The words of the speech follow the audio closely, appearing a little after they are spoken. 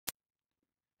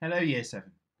Hello Year 7.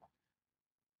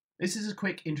 This is a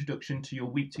quick introduction to your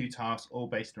Week 2 tasks all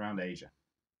based around Asia.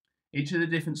 Each of the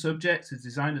different subjects has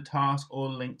designed a task or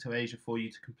link to Asia for you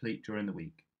to complete during the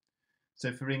week.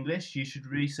 So for English, you should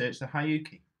research the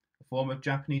Hayuki, a form of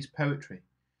Japanese poetry.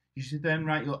 You should then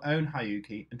write your own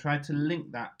Hayuki and try to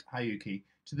link that Hayuki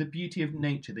to the beauty of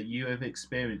nature that you have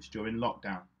experienced during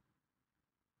lockdown.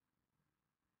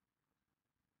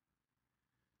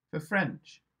 For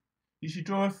French, you should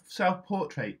draw a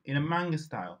self-portrait in a manga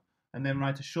style and then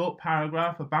write a short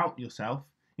paragraph about yourself,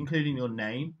 including your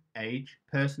name, age,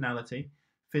 personality,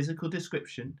 physical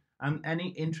description, and any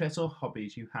interests or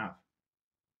hobbies you have.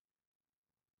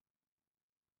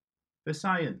 For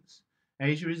science,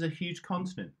 Asia is a huge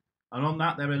continent, and on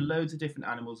that there are loads of different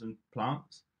animals and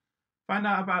plants. Find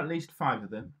out about at least 5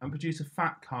 of them and produce a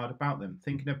fact card about them,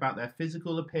 thinking about their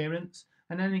physical appearance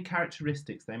and any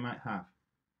characteristics they might have.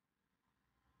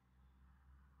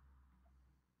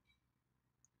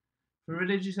 For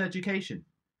religious education,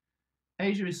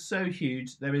 Asia is so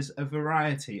huge there is a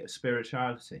variety of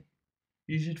spirituality.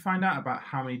 You should find out about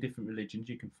how many different religions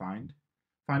you can find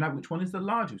out which one is the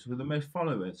largest with the most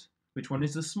followers, which one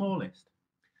is the smallest,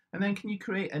 and then can you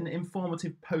create an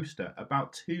informative poster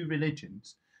about 2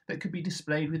 religions that could be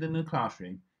displayed within the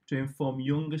classroom to inform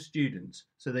younger students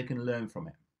so they can learn from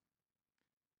it.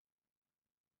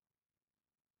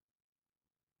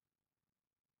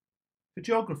 For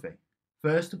geography,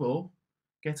 first of all,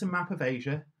 get a map of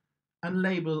Asia and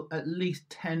label at least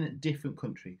 10 different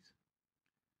countries.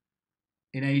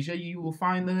 In Asia, you will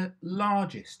find the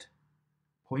largest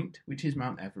point, which is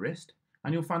Mount Everest,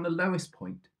 and you'll find the lowest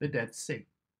point, the Dead Sea.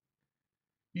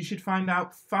 You should find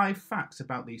out 5 facts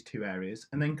about these 2 areas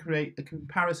and then create a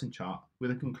comparison chart with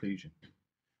a conclusion.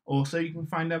 Also, you can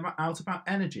find out about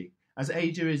energy, as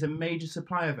Asia is a major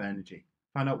supplier of energy.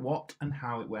 Find out what and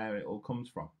how where it all comes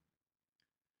from.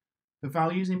 For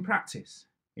values in practice,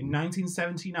 in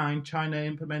 1979, China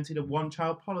implemented a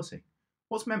one-child policy.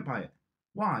 What's meant by it?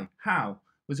 Why? How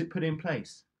was it put in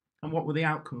place? And what were the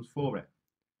outcomes for it?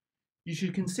 You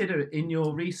should consider in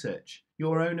your research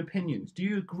your own opinions. Do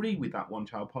you agree with that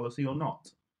one-child policy or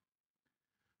not?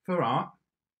 For art,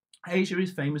 Asia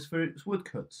is famous for its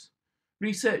woodcuts.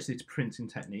 Research this printing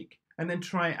technique and then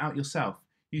try it out yourself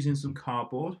using some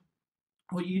cardboard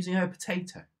or using a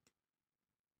potato.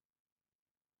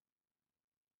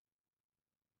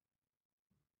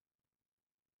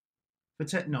 For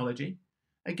technology,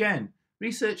 again,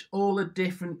 research all the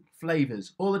different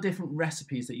flavours, all the different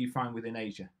recipes that you find within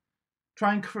Asia.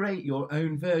 Try and create your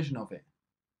own version of it.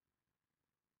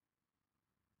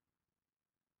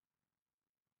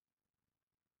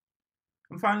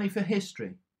 And finally, for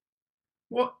history,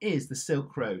 what is the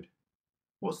Silk Road?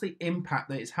 What's the impact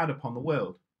that it's had upon the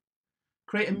world?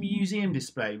 Create a museum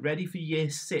display ready for Year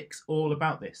 6 all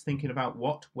about this, thinking about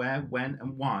what, where, when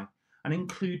and why, and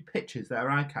include pictures that are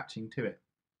eye-catching to it.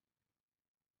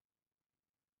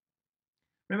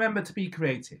 Remember to be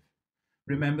creative.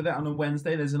 Remember that on a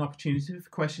Wednesday there's an opportunity for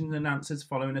questions and answers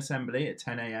following assembly at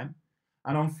 10 a.m.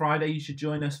 And on Friday you should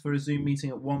join us for a Zoom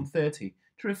meeting at 1:30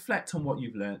 to reflect on what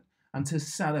you've learnt and to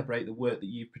celebrate the work that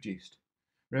you've produced.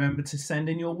 Remember to send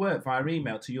in your work via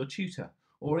email to your tutor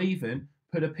or even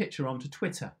put a picture onto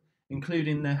Twitter,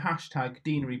 including the hashtag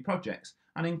Deanery Projects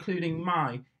and including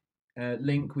my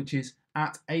link, which is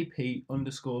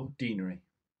 @AP_Deanery.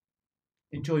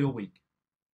 Enjoy your week.